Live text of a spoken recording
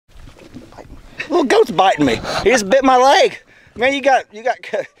Little goat's biting me. He just bit my leg. Man, you got.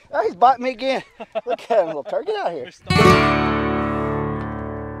 Oh, he's biting me again. Look at him, little turkey. Get out here.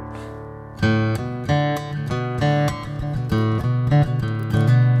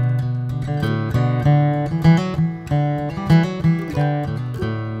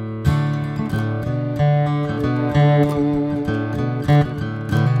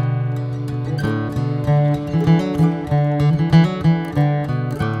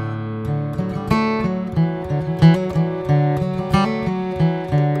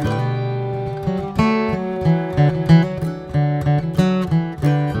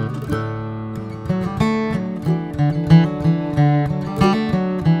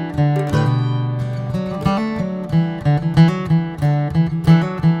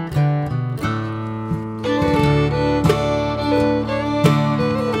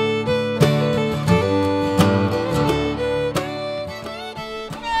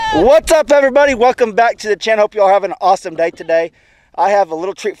 What's up, everybody? Welcome back to the channel. Hope y'all having an awesome day today. I have a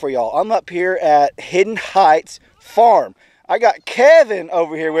little treat for y'all. I'm up here at Hidden Heights Farm. I got Kevin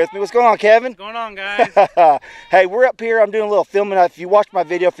over here with me. What's going on, Kevin? What's going on, guys? Hey, we're up here. I'm doing a little filming. If you watched my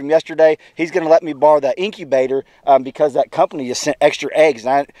video from yesterday, he's going to let me borrow that incubator because that company just sent extra eggs.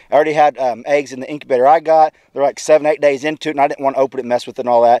 And I already had eggs in the incubator I got. They're like 7-8 days into it, and I didn't want to open it, mess with it, and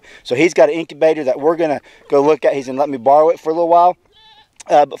all that. So he's got an incubator that we're going to go look at. He's going to let me borrow it for a little while.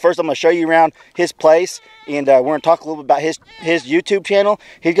 But first, I'm going to show you around his place, and we're going to talk a little bit about his YouTube channel.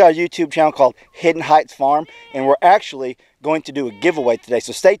 He's got a YouTube channel called Hidden Heights Farm, and we're actually going to do a giveaway today.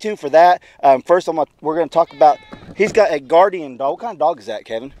 So stay tuned for that. First, we're going to talk about, he's got a guardian dog. What kind of dog is that,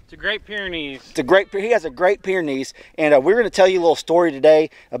 Kevin? It's a Great Pyrenees. He has a Great Pyrenees, and we're going to tell you a little story today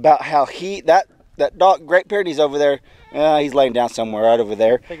about how that dog, Great Pyrenees over there, he's laying down somewhere right over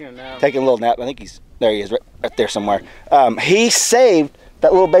there. Taking a nap. Taking a little nap. I think there he is, right there somewhere. He saved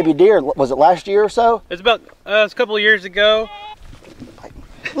that little baby deer. Was it last year or so? It's about it's a couple of years ago.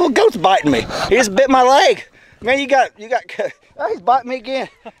 Little goat's biting me. He just bit my leg. Man, you got. Oh, he's biting me again.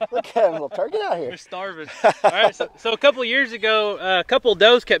 Look at him, little turkey. Get out here. They're starving. All right, so a couple of years ago, a couple of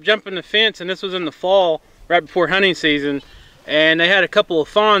does kept jumping the fence, and this was in the fall, right before hunting season. And they had a couple of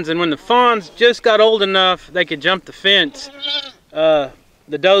fawns, and when the fawns just got old enough they could jump the fence, the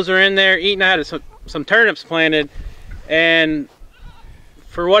does were in there eating. I had some turnips planted, and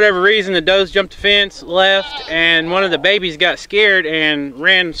for whatever reason, the does jumped the fence, left, and one of the babies got scared and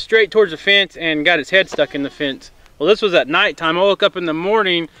ran straight towards the fence and got its head stuck in the fence. Well, this was at nighttime. I woke up in the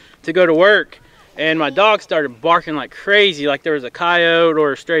morning to go to work, and my dog started barking like crazy, like there was a coyote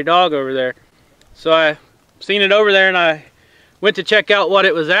or a stray dog over there. So I seen it over there, and I went to check out what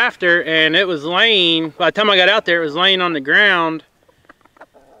it was after, and it was laying, by the time I got out there, it was laying on the ground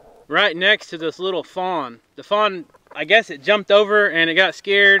right next to this little fawn. The fawn, I guess it jumped over and it got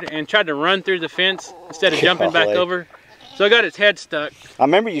scared and tried to run through the fence instead of jumping back over. So it got its head stuck. I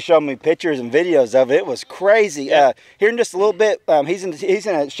remember you showed me pictures and videos of it. It was crazy. Yeah. Here in just a little bit, he's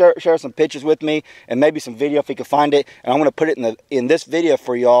going to share some pictures with me and maybe some video if he can find it. And I'm going to put it in this video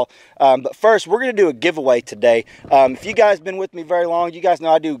for y'all. But first, we're going to do a giveaway today. If you guys been with me very long, you guys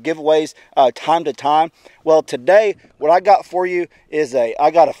know I do giveaways time to time. Well, today, what I got for you is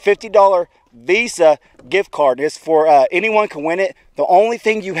I got a $50 Visa gift card. It's for anyone can win it. The only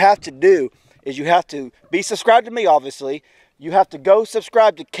thing you have to do is you have to be subscribed to me, obviously. You have to go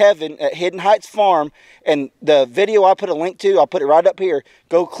subscribe to Kevin at Hidden Heights Farm, and the video I put a link to, I'll put it right up here.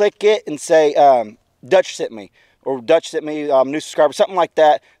 Go click it and say Dutch sent me, or Dutch sent me new subscriber, something like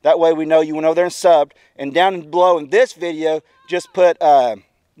that. That way we know you went over there and subbed. And down below in this video, just put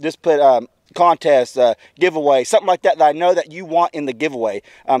contest, giveaway, something like that I know that you want in the giveaway.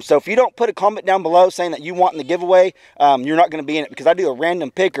 So if you don't put a comment down below saying that you want in the giveaway, you're not going to be in it, because I do a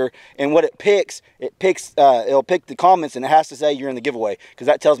random picker, and what it'll pick the comments, and it has to say you're in the giveaway, because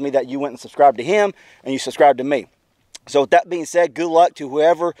that tells me that you went and subscribed to him and you subscribed to me. So with that being said, good luck to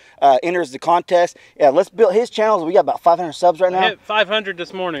whoever enters the contest. Yeah, let's build his channel. We got about 500 subs right now. I hit 500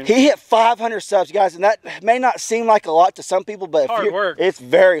 this morning. He hit 500 subs, guys, and that may not seem like a lot to some people, but it's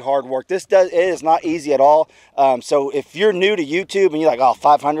very hard work. It is not easy at all. So if you're new to YouTube and you're like, oh,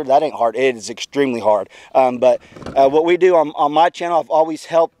 500, that ain't hard. It is extremely hard. But what we do on my channel, I've always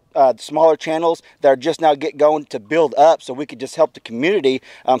helped smaller channels that are just now get going to build up, so we could just help the community.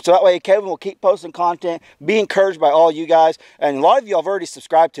 So that way Kevin will keep posting content, be encouraged by all you guys, and a lot of you have already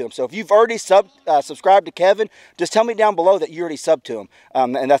subscribed to him. So if you've already subscribed to Kevin, just tell me down below that you already subbed to him,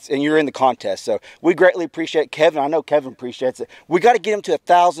 and you're in the contest. So we greatly appreciate Kevin. I know Kevin appreciates it. We got to get him to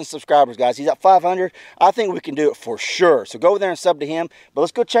 1,000 subscribers, guys. He's at 500. I think we can do it for sure. So go over there and sub to him. But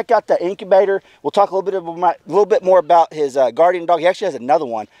let's go check out that incubator. We'll talk a little bit more about his guardian dog. He actually has another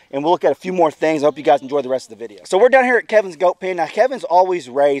one. and we'll look at a few more things. I hope you guys enjoy the rest of the video. So we're down here at Kevin's goat pen. Now Kevin's always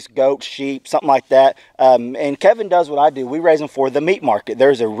raised goats, sheep, something like that, and Kevin does what I do. We raise them for the meat market.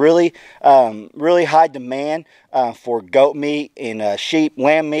 There's a really high demand for goat meat and sheep,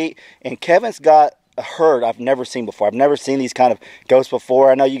 lamb meat, and Kevin's got a herd I've never seen before. I've never seen these kind of goats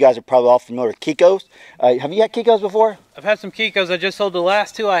before. I know you guys are probably all familiar with Kikos. Have you had Kikos before? I've had some Kikos. I just sold the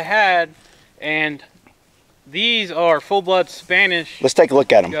last 2 I had, and these are full-blood Spanish. Let's take a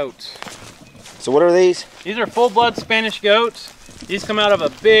look at them. Goats. So what are these? These are full-blood Spanish goats. These come out of a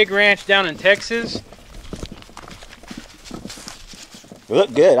big ranch down in Texas. They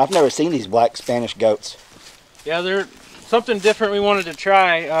look good. I've never seen these black Spanish goats. Yeah, they're something different we wanted to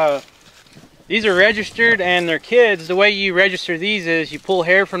try. These are registered, and their kids, the way you register these is you pull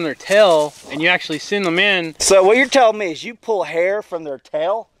hair from their tail and you actually send them in. So what you're telling me is you pull hair from their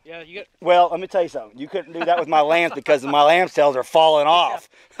tail? Yeah, you get. Well, let me tell you something. You couldn't do that with my lambs because my lamb's tails are falling off.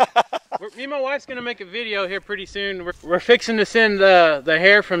 Me and my wife's gonna make a video here pretty soon. We're fixing to send the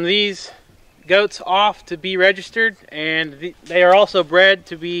hair from these goats off to be registered, and they are also bred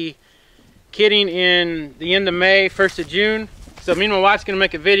to be kidding in the end of May, 1st of June. So me and my wife's gonna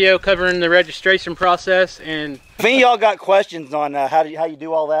make a video covering the registration process. And if any of y'all got questions on how you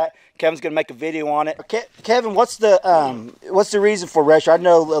do all that, Kevin's gonna make a video on it. Kevin, what's the reason for register? I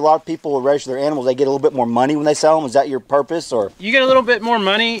know a lot of people will register their animals. They get a little bit more money when they sell them. Is that your purpose, or? You get a little bit more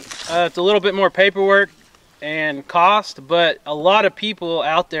money. It's a little bit more paperwork and cost, but a lot of people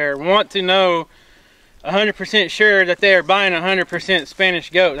out there want to know 100% sure that they are buying 100%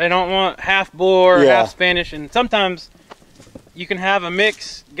 Spanish goat. They don't want half boar, half Spanish, and sometimes you can have a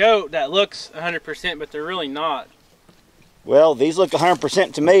mixed goat that looks 100%, but they're really not. Well, these look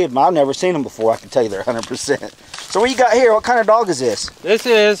 100% to me. I've never seen them before. I can tell you they're 100%. So what you got here? What kind of dog is this? This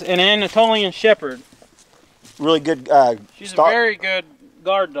is an Anatolian Shepherd. Really good She's a very good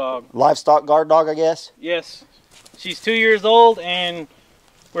guard dog. Livestock guard dog, I guess? Yes. She's 2 years old, and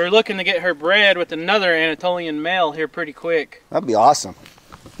we're looking to get her bred with another Anatolian male here pretty quick. That'd be awesome.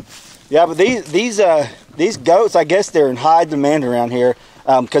 Yeah, but these goats, I guess they're in high demand around here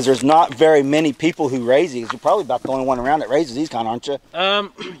because there's not very many people who raise these. You're probably about the only one around that raises these kind, aren't you?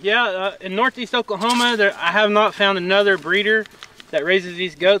 Yeah, in northeast Oklahoma, I have not found another breeder that raises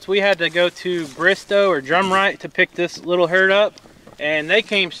these goats. We had to go to Bristow or Drumright to pick this little herd up, and they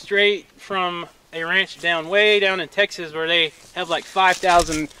came straight from a ranch way down in Texas where they have like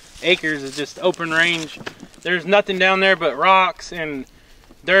 5,000 acres of just open range. There's nothing down there but rocks and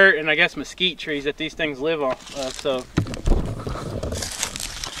dirt and I guess mesquite trees that these things live on.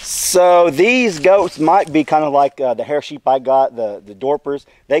 So these goats might be kind of like the hair sheep I got, the Dorpers.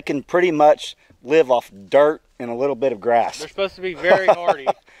 They can pretty much live off dirt and a little bit of grass. They're supposed to be very hardy.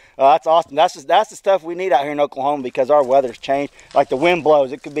 That's awesome. That's the stuff we need out here in Oklahoma because our weather's changed. Like the wind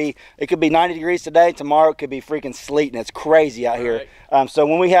blows. It could be 90 degrees today. Tomorrow it could be freaking sleet, and it's crazy out here. Right. So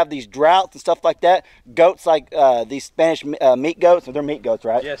when we have these droughts and stuff like that, goats like these Spanish meat goats, they're meat goats,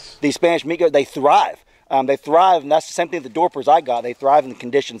 right? Yes. These Spanish meat goats, they thrive. They thrive, and that's the same thing with the Dorpers I got. They thrive in the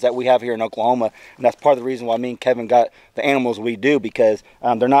conditions that we have here in Oklahoma, and that's part of the reason why me and Kevin got the animals we do, because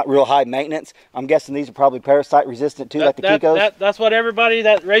they're not real high maintenance. I'm guessing these are probably parasite resistant too, like the Kikos. That's what everybody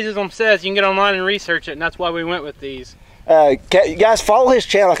that raises them says. You can get online and research it, and that's why we went with these. You guys, follow his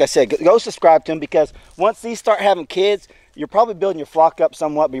channel, like I said. Go subscribe to him, because once these start having kids, you're probably building your flock up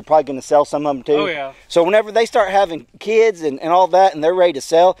somewhat, but you're probably going to sell some of them too. Oh, yeah. So whenever they start having kids and all that, and they're ready to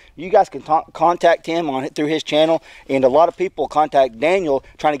sell, you guys can contact him through his channel. And a lot of people contact Daniel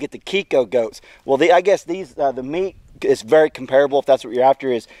trying to get the Kiko goats. Well, I guess these, the meat is very comparable, if that's what you're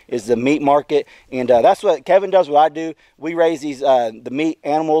after, is the meat market. And that's what Kevin does, what I do. We raise these the meat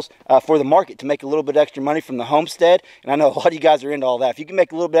animals for the market to make a little bit extra money from the homestead. And I know a lot of you guys are into all that. If you can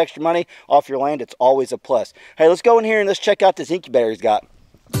make a little bit extra money off your land, it's always a plus. Hey, let's go in here and let's check out this incubator he's got.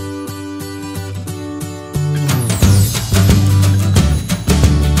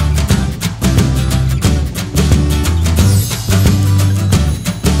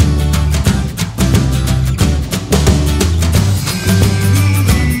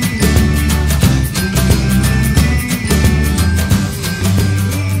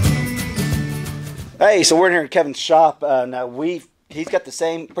 Hey, so we're in here in Kevin's shop. Now he's got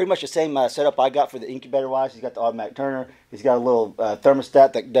pretty much the same setup I got for the incubator wise. He's got the automatic turner. He's got a little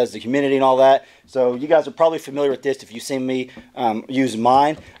thermostat that does the humidity and all that. So you guys are probably familiar with this if you've seen me use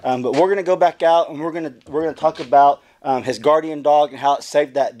mine. But we're gonna go back out and we're gonna talk about his guardian dog and how it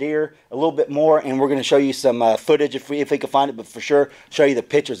saved that deer a little bit more, and we're going to show you some footage if we can find it, but for sure show you the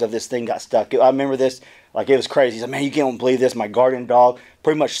pictures of this thing got stuck. I remember this like it was crazy. He's like, man, you can't believe this. My guardian dog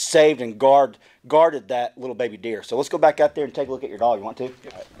pretty much saved and guarded that little baby deer. So let's go back out there and take a look at your dog. You want to?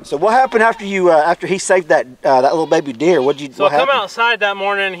 Right. So what happened after you after he saved that that little baby deer? What I come outside that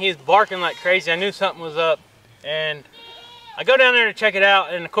morning, he's barking like crazy. I knew something was up, and I go down there to check it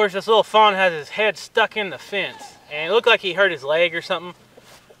out, and of course this little fawn has his head stuck in the fence, and it looked like he hurt his leg or something.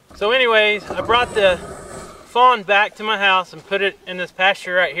 So anyways, I brought the fawn back to my house and put it in this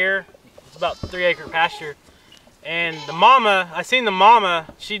pasture right here. It's about 3-acre pasture. And the mama, I seen the mama,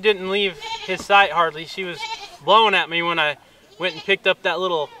 she didn't leave his sight hardly. She was blowing at me when I went and picked up that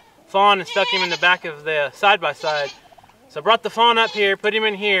little fawn and stuck him in the back of the side-by-side. So I brought the fawn up here, put him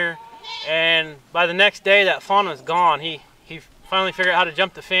in here, and by the next day that fawn was gone. He finally figured out how to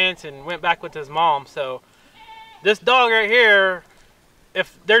jump the fence and went back with his mom. So this dog right here,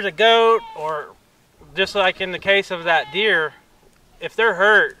 if there's a goat, or just like in the case of that deer, if they're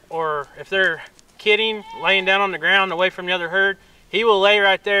hurt or if they're kidding, laying down on the ground away from the other herd, he will lay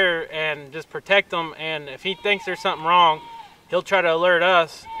right there and just protect them. And if he thinks there's something wrong, he'll try to alert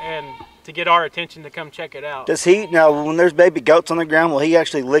us and to get our attention to come check it out. Does he, now when there's baby goats on the ground, will he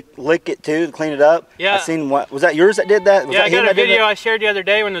actually lick it too to clean it up? Yeah. I seen was that yours that did that? Was yeah, that I got a video I shared the other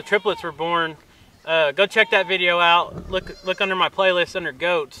day when the triplets were born. Go check that video out. Look under my playlist under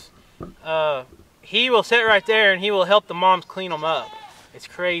goats. He will sit right there and he will help the moms clean them up. It's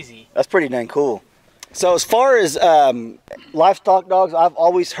crazy. That's pretty dang cool. So as far as livestock dogs, I've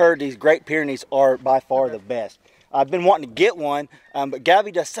always heard these Great Pyrenees are by far the best. I've been wanting to get one, but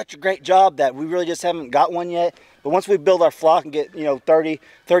Gabby does such a great job that we really just haven't got one yet. But once we build our flock and get 30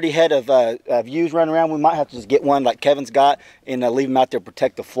 head of ewes running around, we might have to just get one like Kevin's got and leave them out there to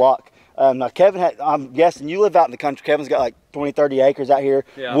protect the flock. Now Kevin, I'm guessing you live out in the country. Kevin's got like 20-30 acres out here,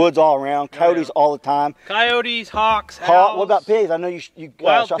 yeah. Woods all around, coyotes all the time. Coyotes, hawks, owls. What about pigs? I know you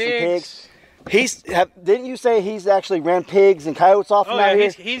shot some pigs. Didn't you say he's actually ran pigs and coyotes off from out here?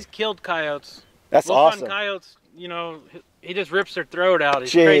 He's killed coyotes. That's awesome. Coyotes, he just rips their throat out.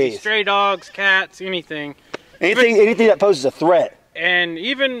 He's crazy. Stray dogs, cats, anything that poses a threat. And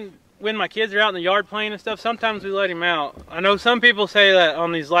even when my kids are out in the yard playing and stuff, sometimes we let him out. I know some people say that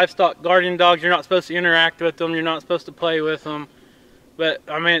on these livestock guardian dogs, you're not supposed to interact with them, you're not supposed to play with them. But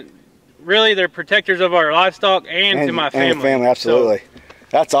I mean, really, they're protectors of our livestock and to my family. And the family, absolutely. So,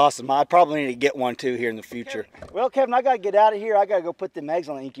 that's awesome. I probably need to get one too here in the future. Well, Kevin, I got to get out of here. I got to go put them eggs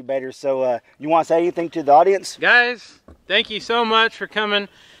on the incubator. So you want to say anything to the audience? Guys, thank you so much for coming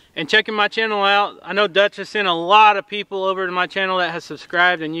and checking my channel out. I know Dutch has sent a lot of people over to my channel that has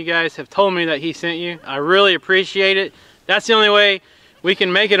subscribed, and you guys have told me that he sent you. I really appreciate it. That's the only way we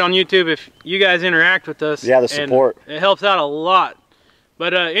can make it on YouTube, if you guys interact with us. Yeah, the support. And it helps out a lot.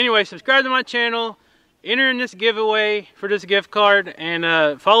 But anyway, subscribe to my channel. Enter in this giveaway for this gift card,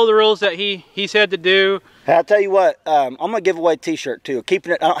 and follow the rules that he said to do. Hey, I'll tell you what, I'm gonna give away a t-shirt too.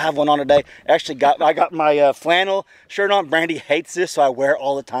 Keeping it, I don't have one on today. Actually I got my flannel shirt on. Brandy hates this, so I wear it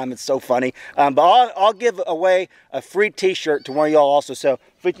all the time. It's so funny. But I'll give away a free t-shirt to one of y'all also. So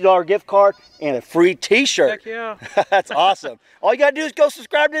 $50 gift card and a free t-shirt. Heck yeah. That's awesome. All you gotta do is go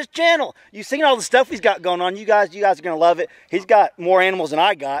subscribe to his channel. You've seen all the stuff he's got going on. You guys are gonna love it. He's got more animals than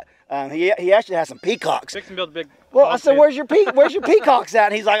I got. He actually has some peacocks. Fix and build a big. Well, I said, where's your peacocks at?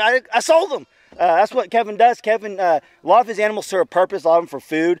 And he's like, I sold them. That's what Kevin does. Kevin, a lot of his animals serve a purpose. A lot of them for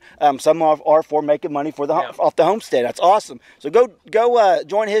food. Some are for making money for off the homestead. That's awesome. So go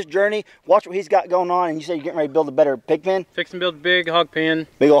join his journey. Watch what he's got going on. And you say you're getting ready to build a better pig pen? Fix and build a big hog pen.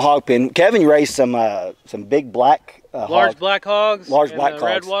 Big old hog pen. Kevin, you raised some big black. Large black hogs. Large black hogs.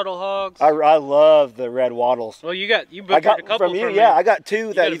 Red wattle hogs. I love the red wattles. Well, you butchered a couple from you. Yeah, I got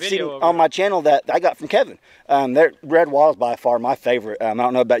two that you've seen on my channel that I got from Kevin. They're red wattles by far my favorite. I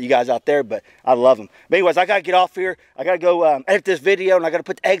don't know about you guys out there, but I love them. But anyways, I gotta get off here. I gotta go edit this video, and I gotta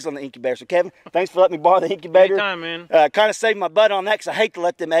put the eggs on the incubator. So Kevin, thanks for letting me borrow the incubator. Anytime, man. Kind of saved my butt on that, because I hate to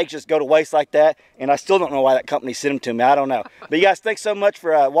let them eggs just go to waste like that. And I still don't know why that company sent them to me. I don't know. But you guys, thanks so much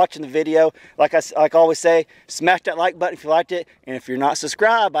for watching the video. Like I always say, smash that like button if you liked it. And if you're not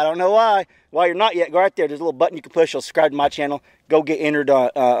subscribed, I don't know why you're not yet, go right there. There's a little button you can push. You'll subscribe to my channel. Go get entered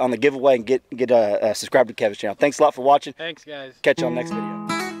on the giveaway and get subscribed to Kevin's channel. Thanks a lot for watching. Thanks, guys. Catch you on the next video.